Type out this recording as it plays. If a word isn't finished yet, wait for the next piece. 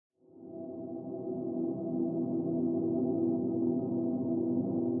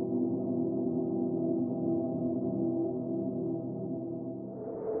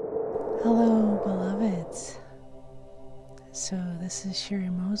Good. So this is Sherry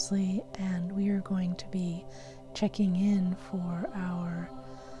Mosley, and we are going to be checking in for our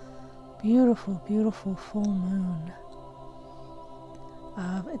beautiful, beautiful full moon.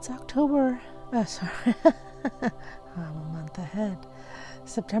 It's October, sorry, I'm a month ahead.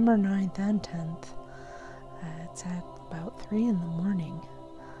 September 9th and 10th. It's at about 3 in the morning,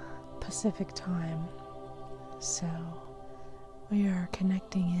 Pacific time. So we are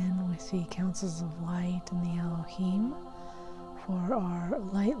connecting in with the councils of light and the Elohim for our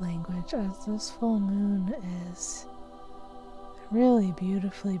light language, as this full moon is really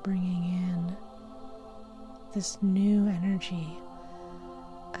beautifully bringing in this new energy,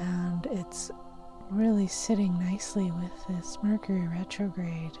 and it's really sitting nicely with this Mercury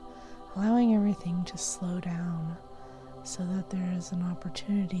retrograde, allowing everything to slow down so that there is an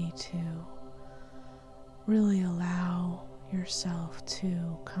opportunity to really allow yourself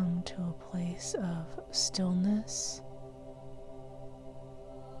to come to a place of stillness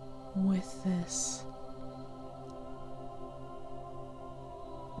with this.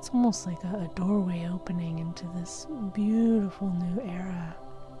 It's almost like a doorway opening into this beautiful new era,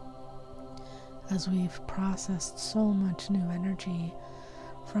 as we've processed so much new energy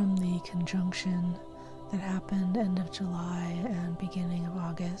from the conjunction that happened end of July and beginning of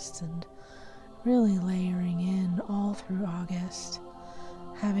August, and really layering in all through August,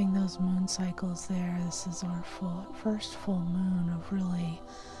 having those moon cycles there. This is our first full moon of really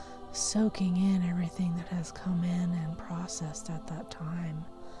soaking in everything that has come in and processed at that time.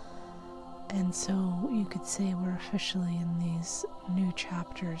 And so you could say we're officially in these new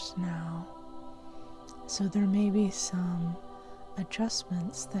chapters now. So there may be some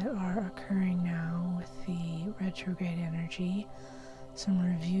adjustments that are occurring now with the retrograde energy, some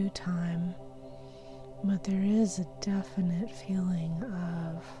review time, but there is a definite feeling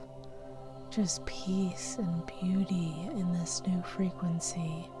of just peace and beauty in this new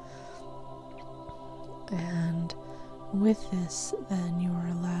frequency. And with this, then you are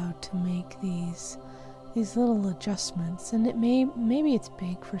allowed to make these little adjustments, and maybe it's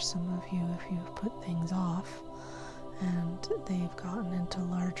big for some of you if you've put things off and they've gotten into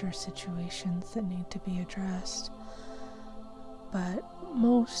larger situations that need to be addressed. But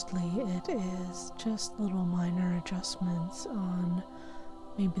mostly it is just little minor adjustments on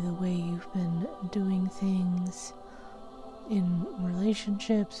maybe the way you've been doing things in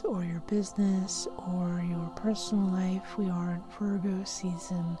relationships or your business or your personal life. We are in Virgo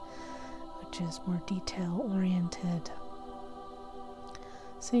season, which is more detail oriented.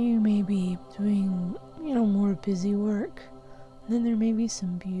 So you may be doing, more busy work. And then there may be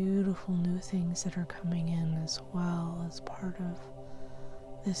some beautiful new things that are coming in as well as part of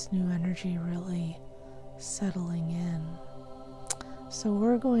this new energy really settling in. So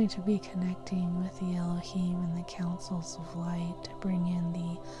we're going to be connecting with the Elohim and the councils of light to bring in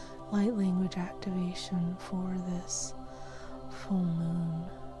the light language activation for this full moon.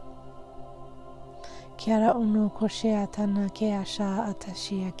 Kia ono koshea tana ke asha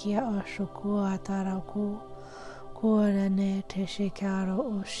atashia kia oshoku ataraku kora ne te shikaro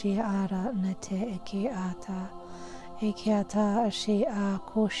o shiara ne te eke ata eke ata ashe a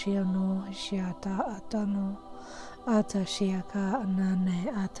koshia no shiata atano ata shiaka nane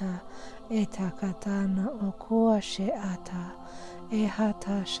ata eta katana o kua she ata e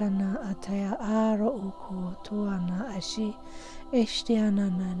hata shana ataya aro uko tuana ashi eshtiana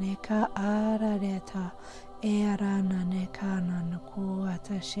neka arareta e arana neka nanuku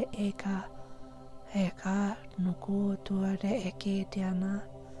ata she eka nuku tuare eke tiana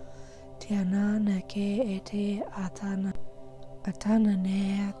neke ete atana ne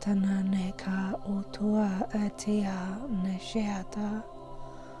atana neka utua atea nesheata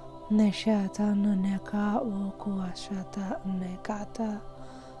neka ukuashata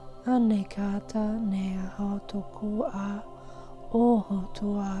anekata ne hotoku a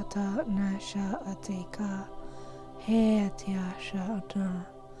ohotuata nasha ateka he atiasha atana.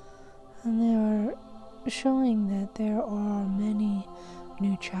 And they are showing that there are many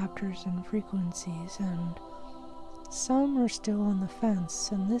new chapters and frequencies, and some are still on the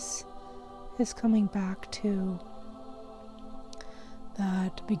fence, and this is coming back to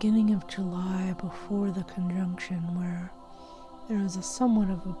that beginning of July before the conjunction, where there was a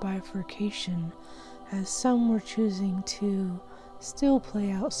somewhat of a bifurcation, as some were choosing to still play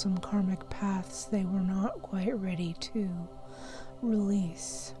out some karmic paths they were not quite ready to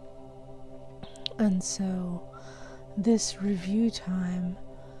release. And so this review time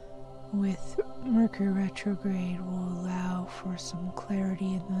with Mercury retrograde will allow for some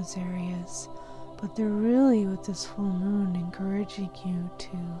clarity in those areas, but they're really, with this full moon, encouraging you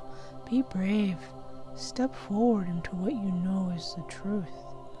to be brave, step forward into what you know is the truth.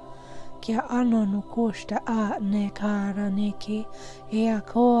 Kia ana no koshta a ne kara neki, e a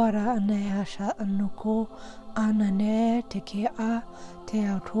kora ne asha anuko, ana ne te ke a, te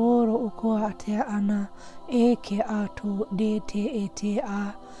autoro uko a te ana, e ke a to de te e te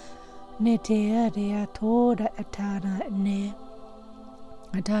a, ne te a re a toda atara ne,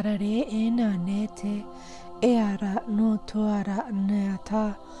 atara re ena ne te, e ara no toara ne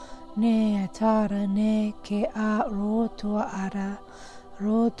ata, ne atara ne ke a roto ara,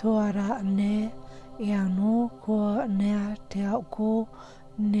 roto ara ne, e ano ko ne te ako,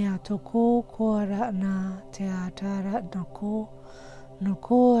 ne atoko ko ara na te atara na ko, no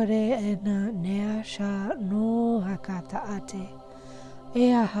ko re ena ne asha no hakata ate,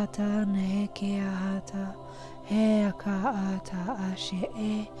 e ahata ne ke ahata, e aka ata ashe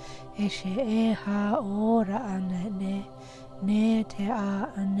e she e ha ora ana ne te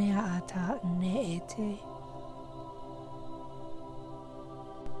a ne ata ne ete.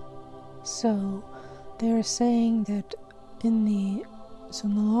 So they're saying that in the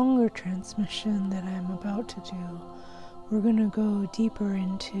longer transmission that I'm about to do, we're going to go deeper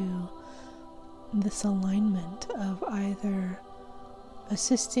into this alignment of either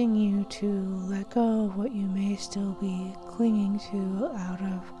assisting you to let go of what you may still be clinging to out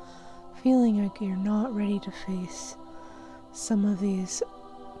of feeling like you're not ready to face some of these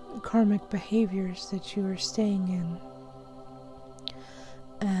karmic behaviors that you are staying in.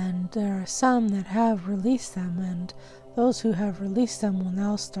 And there are some that have released them, and those who have released them will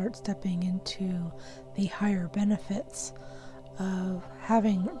now start stepping into the higher benefits of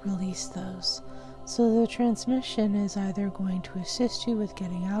having released those. So the transmission is either going to assist you with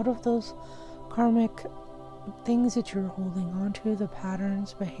getting out of those karmic things that you're holding on to, the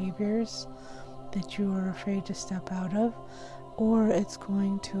patterns, behaviors that you are afraid to step out of, or it's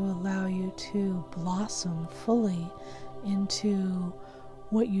going to allow you to blossom fully into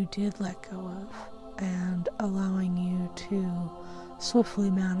what you did let go of, and allowing you to swiftly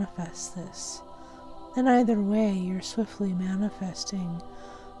manifest this. And either way, you're swiftly manifesting,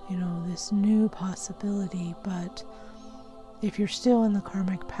 this new possibility, but if you're still in the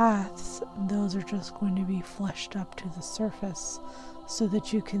karmic paths, those are just going to be fleshed up to the surface so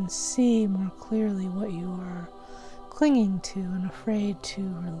that you can see more clearly what you are clinging to and afraid to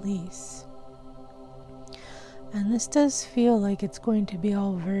release. And this does feel like it's going to be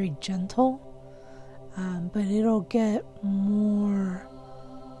all very gentle, but it'll get more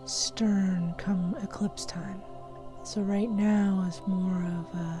stern come eclipse time. So right now is more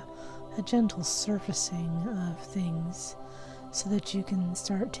of a gentle surfacing of things so that you can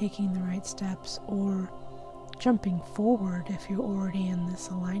start taking the right steps or jumping forward if you're already in this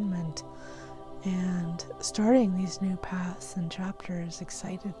alignment and starting these new paths and chapters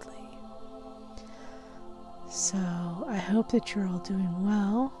excitedly. So I hope that you're all doing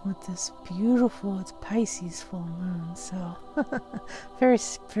well with this beautiful, it's Pisces full moon, so very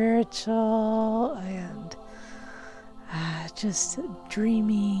spiritual and just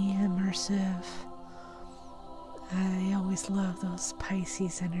dreamy, immersive. I always love those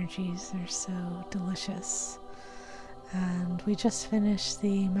Pisces energies, they're so delicious. And we just finished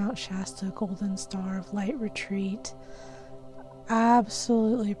the Mount Shasta Golden Star of Light retreat.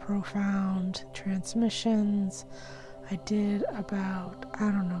 Absolutely profound transmissions. I did about,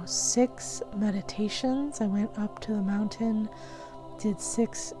 6 meditations. I went up to the mountain, did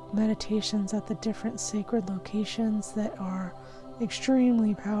 6 meditations at the different sacred locations that are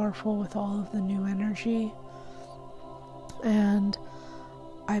extremely powerful with all of the new energy. And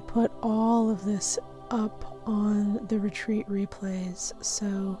I put all of this up on the retreat replays,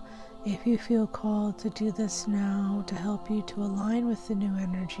 so if you feel called to do this now to help you to align with the new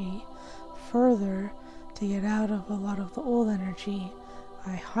energy further, to get out of a lot of the old energy,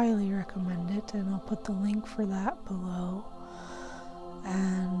 I highly recommend it, and I'll put the link for that below.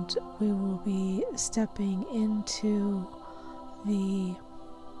 And we will be stepping into the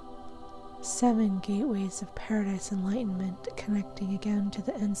 7 gateways of paradise enlightenment, connecting again to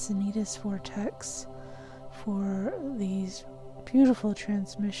the Encinitas vortex for these beautiful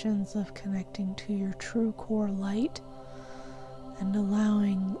transmissions of connecting to your true core light and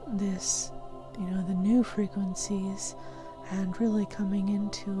allowing this, the new frequencies, and really coming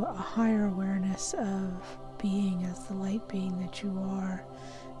into a higher awareness of being as the light being that you are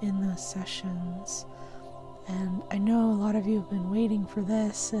in those sessions. And I know a lot of you have been waiting for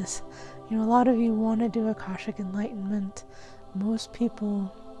this, as a lot of you want to do Akashic Enlightenment. Most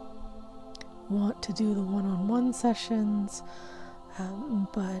people want to do the one-on-one sessions,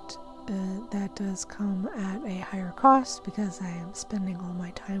 but that does come at a higher cost because I am spending all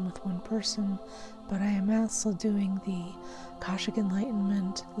my time with one person, but I am also doing the Akashic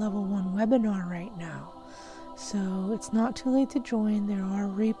Enlightenment Level 1 webinar right now. So it's not too late to join. There are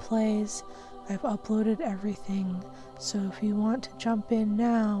replays. I've uploaded everything. So if you want to jump in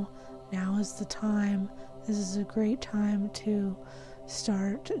now is the time. This is a great time to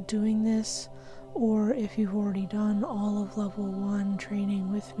start doing this. Or if you've already done all of Level 1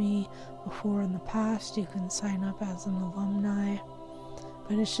 training with me before in the past, you can sign up as an alumni.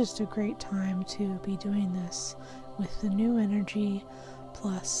 But it's just a great time to be doing this with the new energy.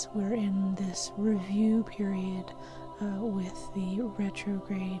 Plus, we're in this review period with the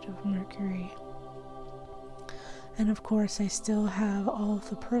retrograde of Mercury. And of course, I still have all of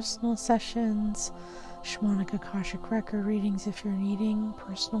the personal sessions, Shamanic Akashic Record readings if you're needing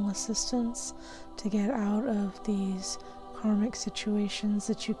personal assistance to get out of these karmic situations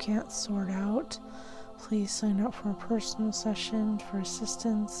that you can't sort out. Please sign up for a personal session for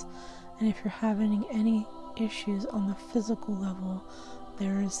assistance. And if you're having any issues on the physical level,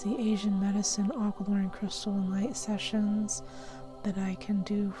 there is the Asian medicine Aqualorian Crystalline light sessions that I can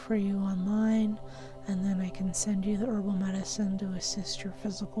do for you online, and then I can send you the herbal medicine to assist your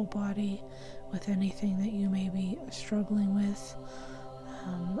physical body with anything that you may be struggling with,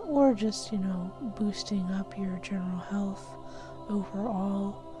 or just, boosting up your general health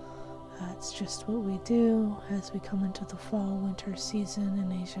overall. It's just what we do as we come into the fall-winter season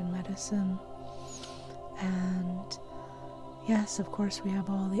in Asian medicine. And yes, of course, we have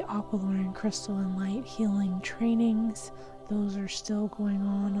all the Aqualorian Crystalline Light healing trainings. Those are still going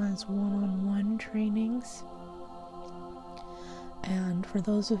on as one-on-one trainings. And for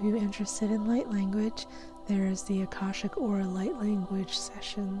those of you interested in light language, there is the Akashic Aura light language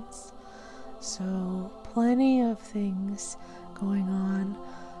sessions. So plenty of things going on.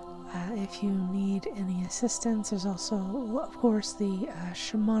 If you need any assistance, there's also, of course, the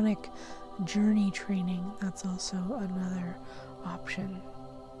Shamanic Journey training. That's also another option.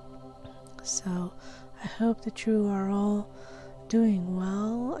 So I hope that you are all doing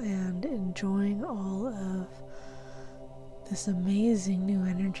well and enjoying all of this amazing new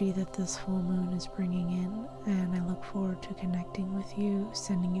energy that this full moon is bringing in. And I look forward to connecting with you,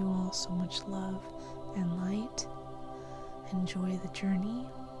 sending you all so much love and light. Enjoy the journey,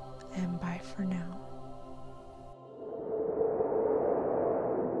 and bye for now.